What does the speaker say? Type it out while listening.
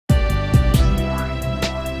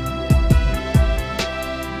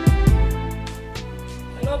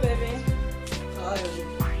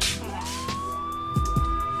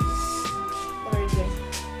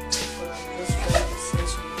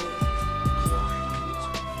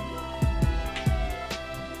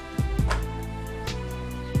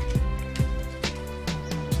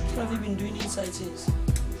things.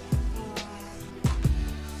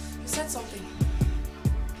 You said something.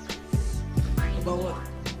 About what?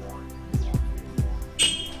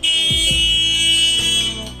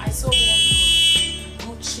 I saw one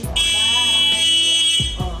Gucci bag.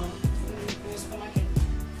 In the supermarket.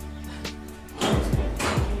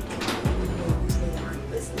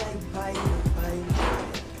 It's like buying.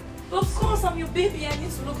 Of course, I'm your baby. I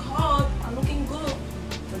need to look hot. I'm looking good.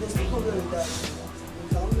 But there's no problem with that. You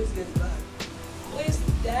can always get it back. Where's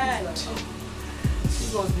that?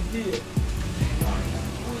 This must be here.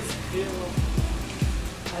 Who is here?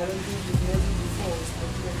 I don't think you've met him before.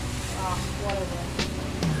 Whatever.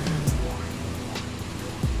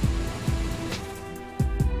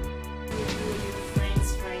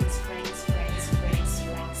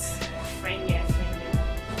 Friend, yeah.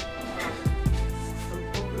 I'm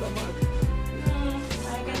popular man. I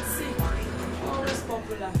can see. Always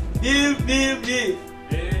popular. Bill.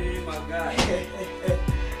 Hey, my guy.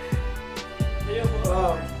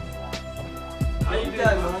 Wow. How you Long doing,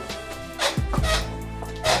 time, man?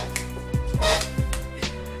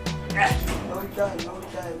 Long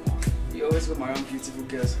time. You always come around beautiful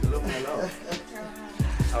girls. Hello, my love.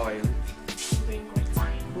 How are you?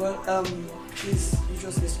 Well, please, you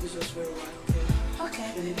just excuse us for a while, okay? Okay.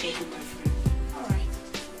 Let me talk with my friend. Alright.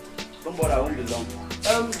 Don't bother, I won't be long.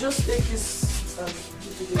 Just take this,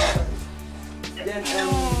 then,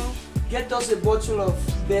 get us a bottle of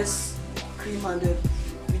best cream and with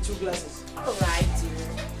 2 glasses. Alright, dear.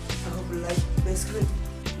 I hope you like best cream.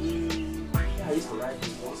 Yeah, I used to like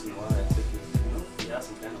it once in a while. I take it, you know, it has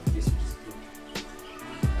some kind of taste which is good.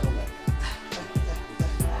 I don't like it.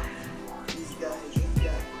 This guy.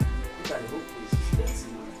 Look at the whole place, it's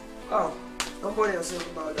dancing. Oh, don't worry yourself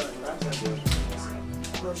about that.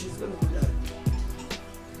 No, she's gonna do that.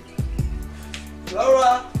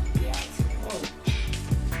 Laura! Oh.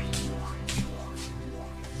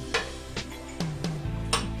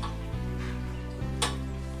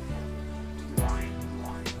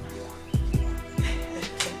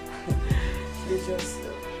 It's just...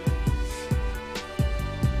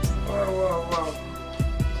 Wow.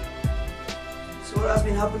 So what has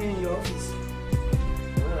been happening in your office?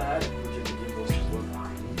 Well, I had a project to give us to work on.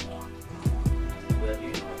 We are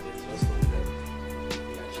doing our best just so that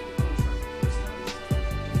we actually contract.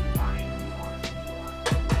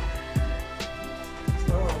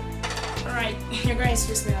 Oh, Alright, you're going to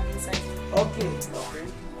excuse me, I'm inside. okay.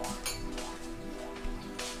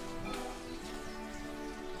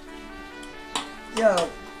 Yeah,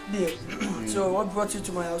 dear. So what brought you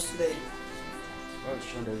to my house today? Well,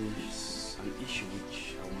 Sean, there is an issue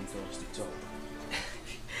which I want us to talk.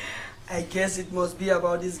 I guess it must be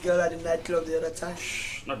about this girl at the nightclub the other time.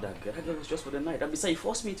 Shh, not that girl. That girl was just for the night. And besides, you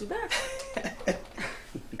forced me to that.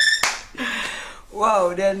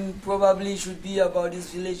 Wow, then probably it should be about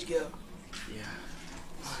this village girl. Yeah.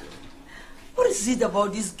 What is it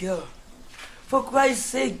about this girl? For Christ's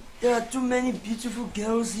sake, there are too many beautiful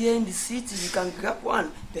girls here in the city. You can grab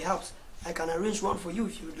one. Perhaps I can arrange one for you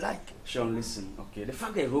if you would like. Sean, listen, okay? The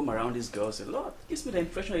fact that I roam around this girl a lot gives me the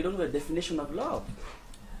impression that you don't know the definition of love.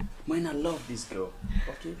 When I love this girl,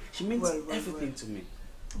 okay? She means everything to me.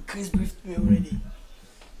 Chris briefed me already.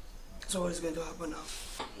 So what is going to happen now?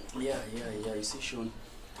 Yeah. You see, Sean,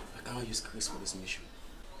 I cannot use Chris for this mission.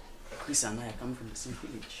 Chris and I are coming from the same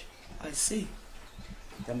village. I see.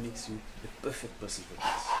 That makes you the perfect person for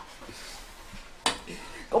this.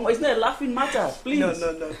 Come on, it's not a laughing matter, please.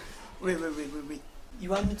 No. Wait. You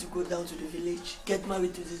want me to go down to the village, get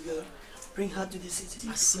married to this girl, bring her to the city?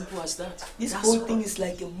 As simple as that. This whole thing is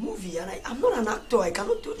like a movie, and I'm not an actor. I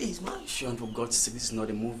cannot do this, man. Sean, for God's sake, this is not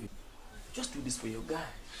a movie. Just do this for your guy.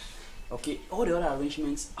 Okay, all the other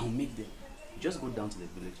arrangements, I'll make them. You just go down to the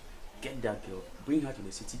village, get that girl, bring her to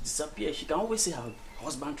the city, disappear. She can always say her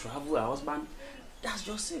husband travel, her husband. That's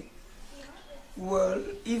just it. Well,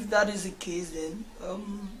 if that is the case, then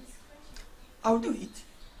I'll do it.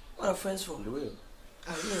 What are friends for? You will.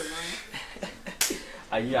 I will, man.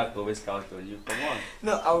 Are you have to always count on you? Come on.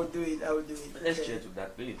 No, I will do it. Let's cheers to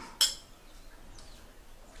that, please.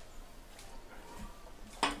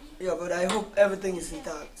 Yeah, but I hope everything is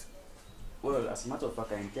intact. Well, as a matter of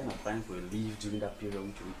fact, I intend applying for a leave during that period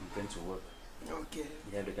which we intend to work. Okay.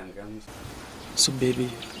 Yeah, they can grant me. So,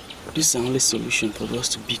 baby, this is the only solution for us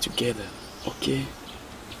to be together, okay?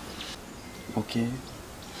 Okay?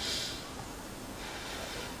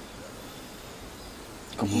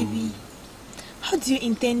 Come on. Baby, how do you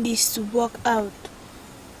intend this to work out?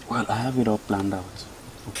 Well, I have it all planned out.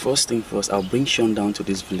 First thing first, I'll bring Sean down to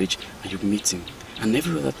this village and you'll meet him. And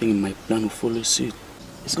every other thing in my plan will follow suit.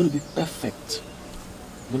 It's going to be perfect.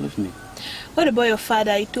 Believe me. What about your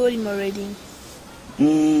father? You told him already.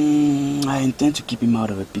 I intend to keep him out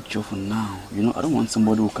of the picture for now. You know, I don't want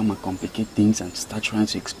somebody who will come and complicate things and start trying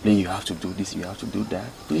to explain you have to do this, you have to do that.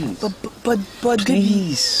 Please. But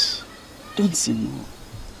please. Don't say no.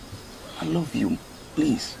 I love you.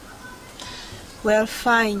 Please. Well,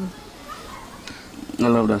 fine. I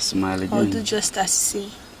love that smile again. I'll do just as you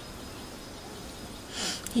say.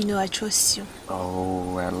 You know I trust you.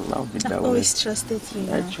 Oh, I love it that way. I've always trusted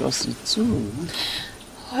you. I trust you too.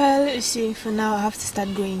 Well, you see, for now I have to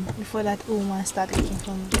start going before that old man starts looking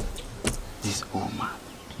for me. This old man.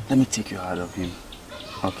 Let me take you out of him.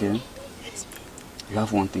 Okay? Yes, babe. You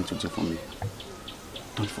have one thing to do for me.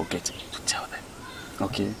 Don't forget to tell them.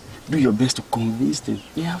 Okay? Do your best to convince them.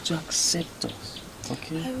 They have to accept us.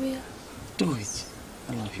 Okay? I will. Do it.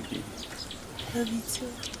 I love you, baby. I love you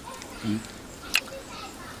too.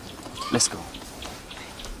 Let's go.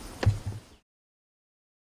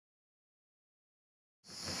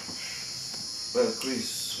 Well,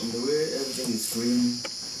 Chris, from the way everything is going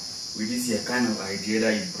with this your kind of idea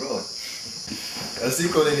that you brought. I'm still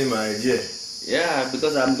calling it my idea. Yeah,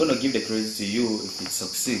 because I'm going to give the credit to you if it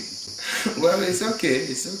succeeds. Well, it's okay.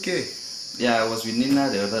 It's okay. Yeah, I was with Nina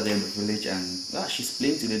the other day in the village and she's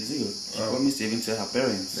playing to the deal. She promised to even tell her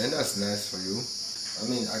parents. Then that's nice for you. I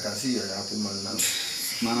mean, I can see you're a happy man now.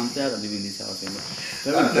 Man, I'm tired of living in this house.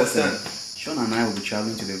 Very important. Sean and I will be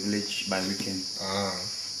traveling to the village by weekend.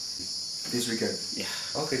 This weekend? Yeah.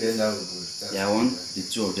 Okay, then that will be good. I want the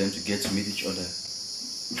two of them to get to meet each other.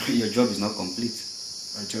 Your job is not complete.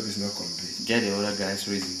 My job is not complete. Get the other guys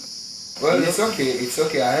raising. Well, it's okay. It's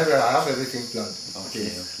okay. I have everything planned. Okay.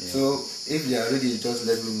 So if they are ready, just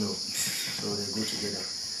let me know. So they go together.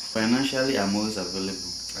 Financially, I'm always available.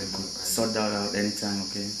 I know. Sort that out anytime,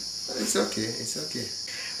 okay? It's okay. It's okay.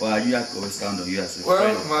 Well, you have to always count on you as a Well,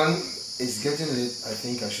 friend. man, it's getting late. I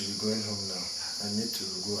think I should be going home now. I need to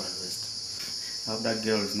go and rest. I hope that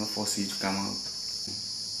girl is not forcing you to come out.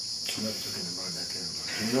 I'm not talking about that girl, man.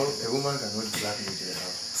 You know, a woman cannot drag me to the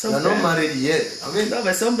house. Sometimes- You're not married yet. I mean, No,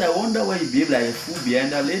 but sometimes I wonder why you behave like a fool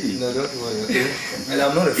behind that lady. no, don't worry, okay? And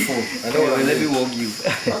I'm not a fool. I know what I Let me mean. walk you.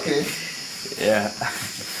 Okay. Yeah.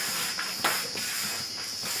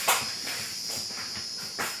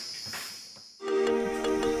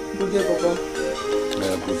 Good day, Papa.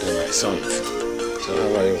 Good day, my son. So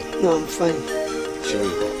how are you? No, I'm fine. Sure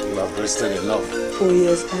you have rested enough. Oh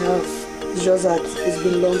yes, I have. It's just that it's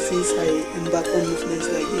been long since I embarked on movements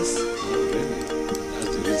like this. Really?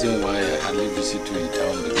 That's the reason why I hardly visit you in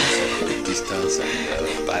town, because of the distance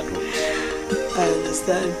and bad roads. I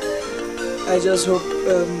understand. I just hope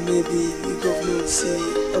maybe the government will see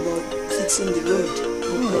about fixing the road.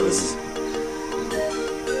 Because...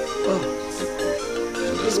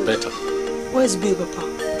 And that's better. Where's Bill, Papa?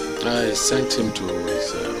 I sent him to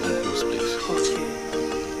his uncle's place. Okay.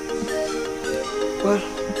 Well,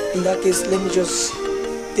 in that case, let me just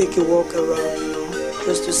take a walk around,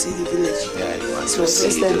 just to see the village. Yeah, you want It's to my see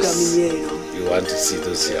first time those. coming here, You want to see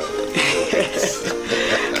those here.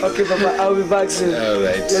 Okay, Papa, I'll be back soon. All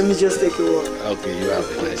right. Let me just take a walk. Okay, you have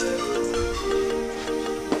a nice day.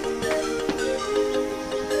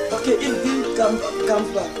 Okay, if Bill comes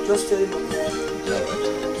back, just tell him. All right.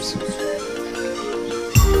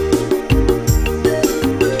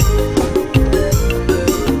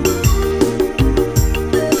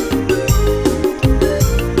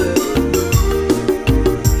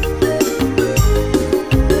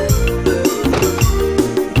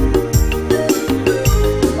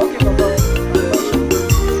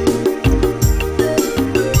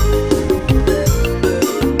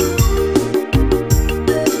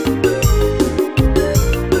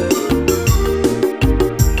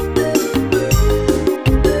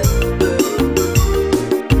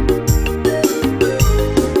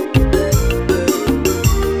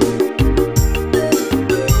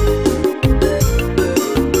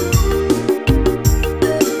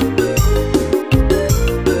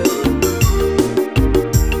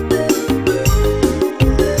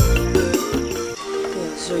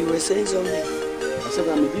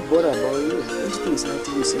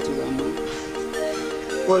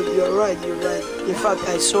 Well, you're right. In fact,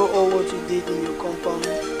 I saw all what you did in your compound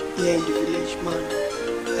here in the village, man.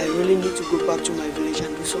 I really need to go back to my village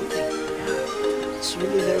and do something. It's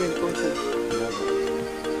really very important.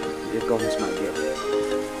 Here comes my girl.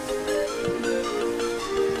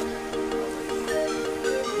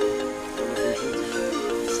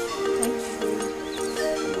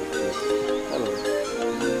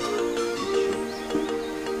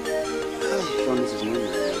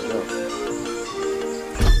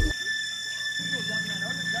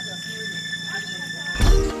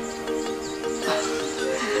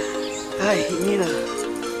 Hi, Nina.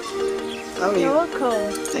 How are you? You're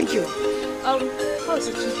welcome. Thank you. How's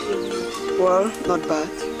the trip going? Well, not bad.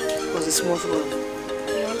 It was a smooth one.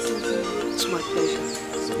 You want something? It's my pleasure.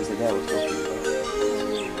 So it's the guy I was talking about.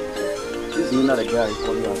 This is not the guy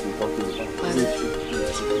Polly has been talking about. Isn't she?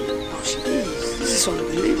 Oh, she is. This is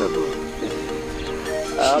unbelievable.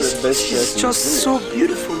 She's just so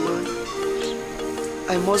beautiful, man.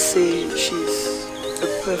 I must say she's a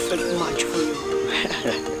perfect match for you.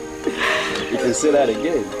 You can say that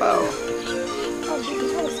again. Wow. Oh, baby,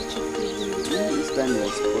 how was the trip going? This time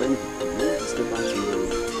was plenty. Step out to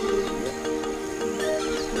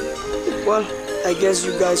Well, I guess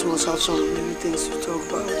you guys must have some many things to talk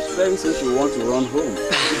about. Very soon she wants to run home.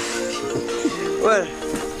 Well,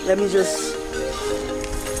 let me just...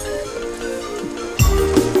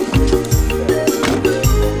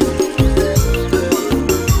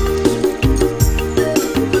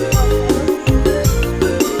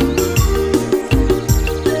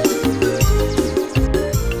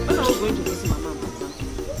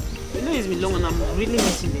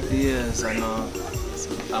 Yes, I know.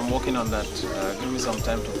 I'm working on that. Give me some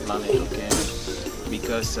time to plan it, okay?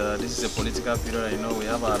 Because this is a political period. You know, we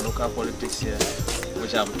have our local politics here,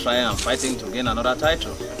 which I'm trying and fighting to gain another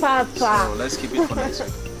title. Papa. So let's keep it for next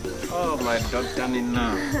week. Oh, my daughter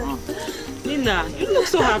Nina. Nina, you look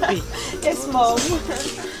so happy. Yes, Mom.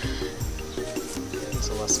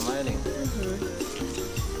 So we're smiling.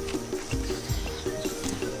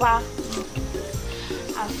 Papa,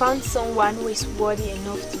 I found someone who is worthy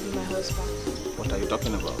enough to be my husband. What are you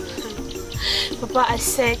talking about? Papa, I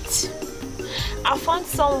said, I found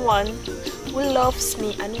someone who loves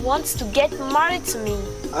me and wants to get married to me.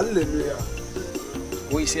 Hallelujah.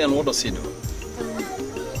 Who is he and what does he do?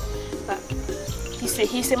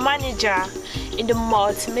 He's a manager in the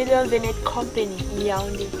multi-million Venet company in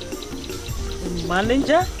Yaoundé.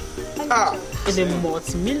 Manager? In a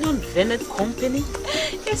multi-million Venet company?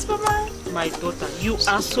 Yes, Papa. My daughter, you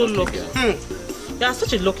are so lucky. You are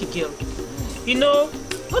such a lucky girl. You know,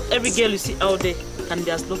 not every girl you see out there can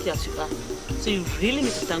be as lucky as you are. So you really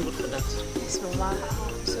need to thank God for that. Yes, Mama.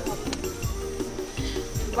 I'm so happy.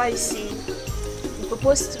 But you see, he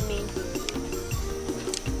proposed to me.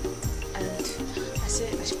 And I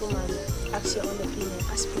said, I should come and ask your own opinion.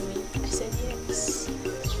 Ask for me. I said yes.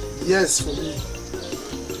 Yes, for me.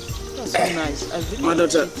 That's so nice. I really My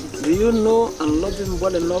daughter, appreciate it. do you know and love him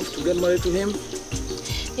well enough to get married to him?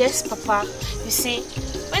 Yes, Papa. You see,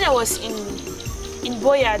 when I was in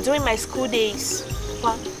Boya during my school days,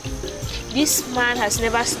 Papa, this man has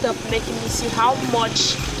never stopped making me see how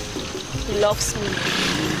much he loves me.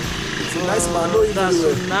 It's a nice man. No, That's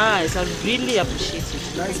so nice. I really appreciate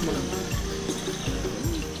it. Nice man.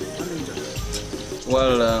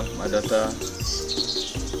 Well, my daughter,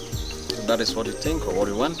 that is what you think or what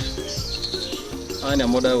you want. I and your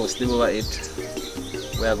mother will sleep over it.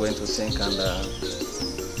 We are going to think and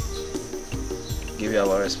give you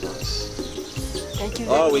our response. Thank you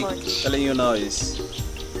All very we're much. telling you now is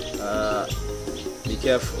be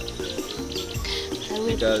careful. I will,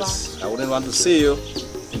 Because I wouldn't want to see you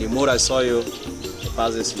in the mood I saw you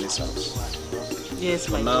pass this in this house. Yes,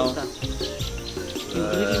 For my now, daughter. You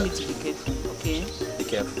really need to be careful, okay? be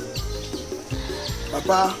careful.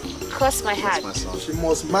 Papa, Cross my heart. That's my son. she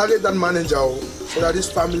must marry that manager so that this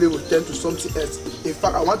family will turn to something else. In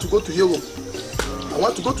fact, I want to go to Europe. I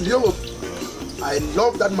want to go to Europe. I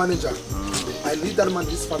love that manager. I need that man in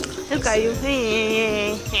this family. Look at you.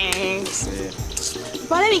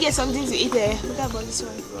 But let me get something to eat there. Look about this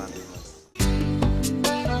one.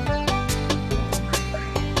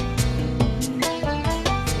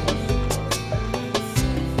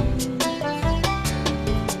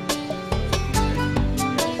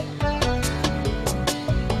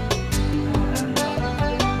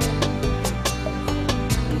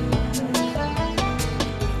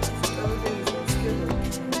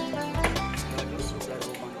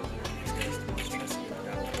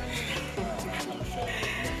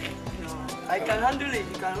 I can handle it.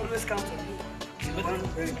 You can always count on me.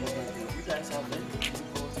 Very important. You guys have it.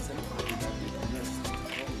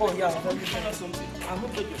 Oh, yeah. I'm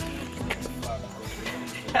not going to.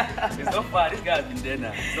 It's not far. This guy has been there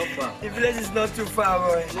now. It's not far. The village is not too far,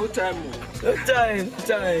 boy. No time. No time.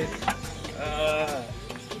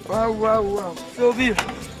 Wow. So, Bill.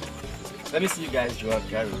 Let me see you guys draw up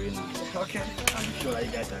carry away now. Okay. I'm sure that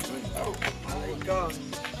you guys are going. Oh, my God.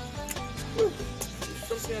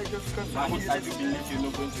 Something I just can't I do believe you're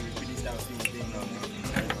not going to repeat this type of thing again. No.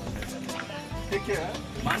 Take care, huh?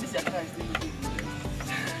 Man, this is your car is still looking good.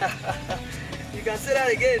 You can say that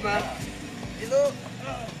again, man. You know.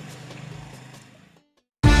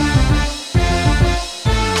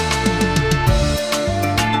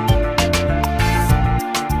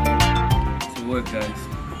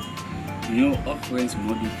 You know, all friends will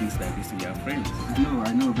not do things like this to their friends.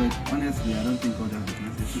 I know, but honestly, I don't think all that is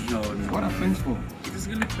necessary. No. What are friends for? It is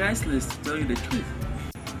really priceless, to tell you the truth.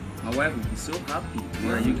 My wife will be so happy to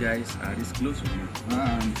know that you guys are this close with me.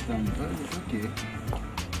 I understand, but it's okay.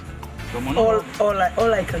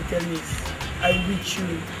 All I can tell you is I wish you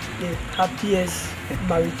the happiest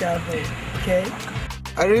marital home, okay?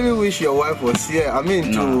 I really wish your wife was here. I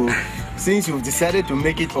mean, since you've decided to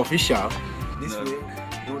make it official, this way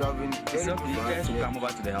it would have been very good. You guys will come over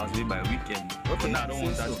to the house maybe by weekend. Okay, no, I don't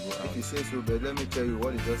want that to go out. If you say so, but let me tell you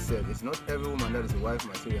what you just said. It's not every woman that is a wife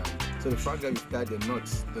material. So the fact that you tied the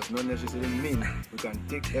knots does not necessarily mean we can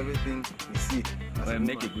take everything we see as a woman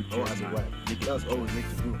make a good choice, or as a wife. That's all we need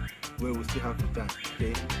to do. Where we still have the time,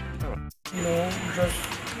 okay? All right. You know, just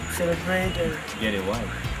celebrate and Get a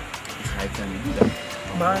wife. It's high time you do that.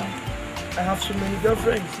 man, I have so many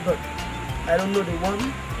girlfriends, but I don't know the one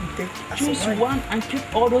to take as a Choose wife. one and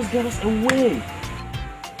keep all those girls away.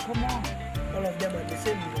 Come on. All of them are the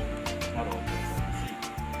same, you know. Not all girls are the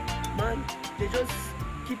same. Man, they just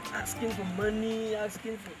keep asking for money,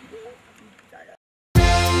 asking for.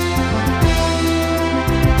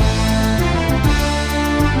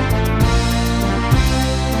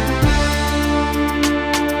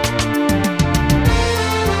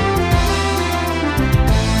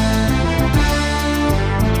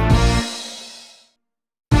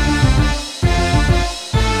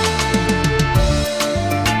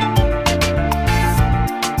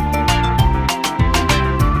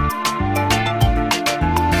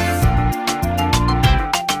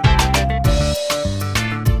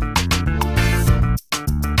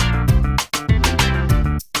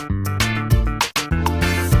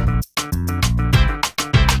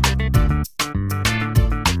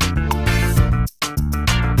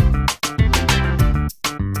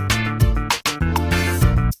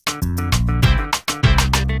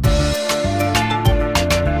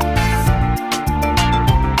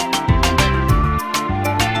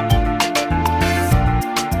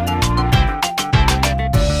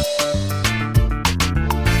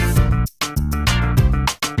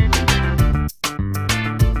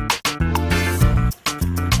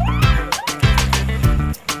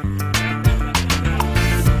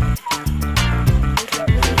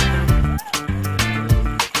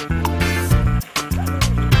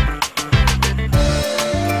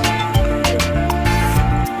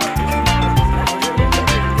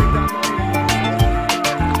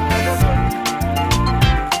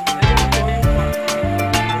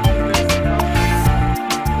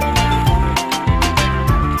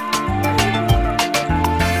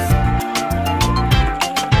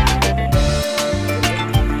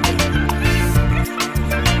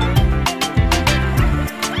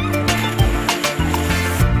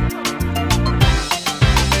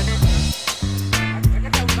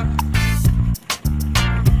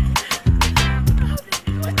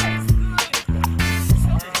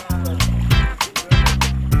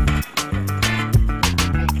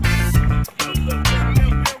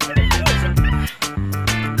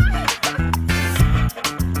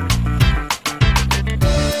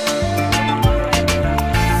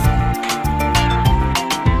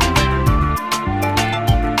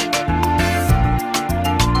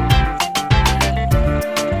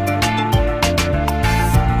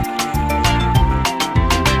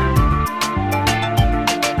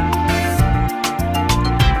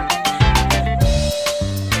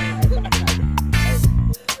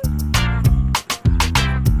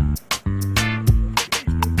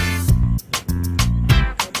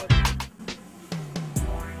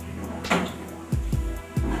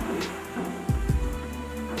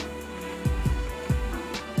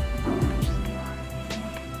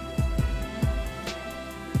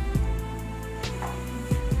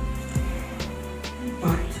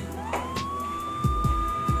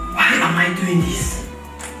 Doing this.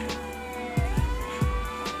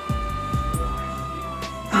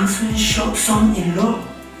 Answering son-in-law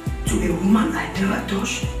to a woman I never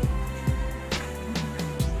touched.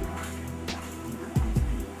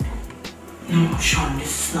 No, Sean,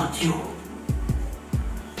 this is not you.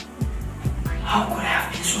 How could I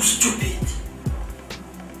have been so stupid?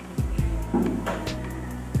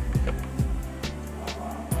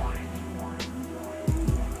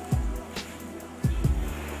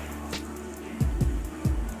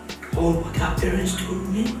 All what our parents told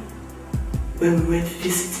me when we went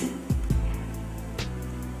visiting.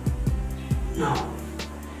 No,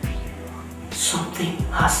 something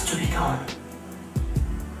has to be done.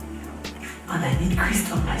 And I need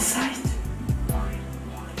Christ on my side.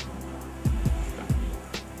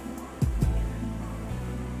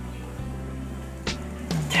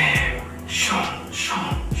 There, Sean.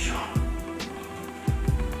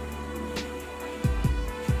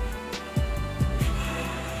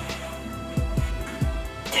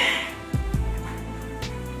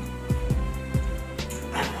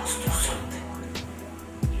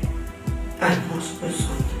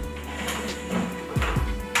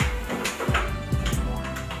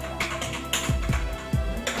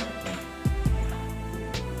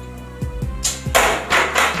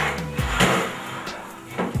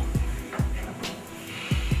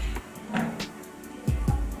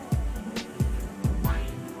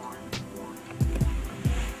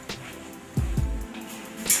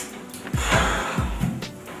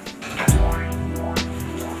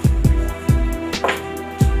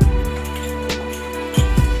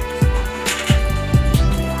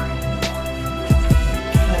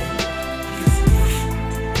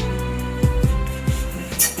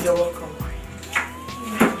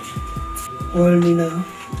 Well, Nina,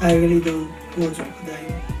 I really don't want to bother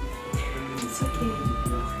you. It's okay.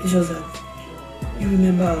 It's just that you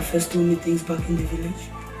remember our first 2 meetings back in the village?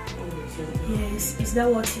 Yes, is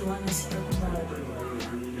that what you want us to talk about?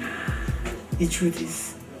 The truth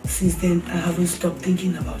is, since then, I haven't stopped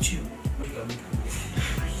thinking about you.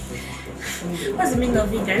 What's the meaning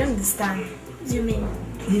of it? I don't understand. What do you mean?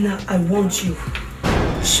 Nina, I want you.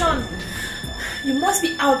 Sean, you must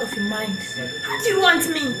be out of your mind. How do you want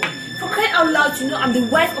me? For crying out loud, you know I'm the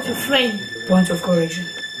wife of your friend. Point of correction.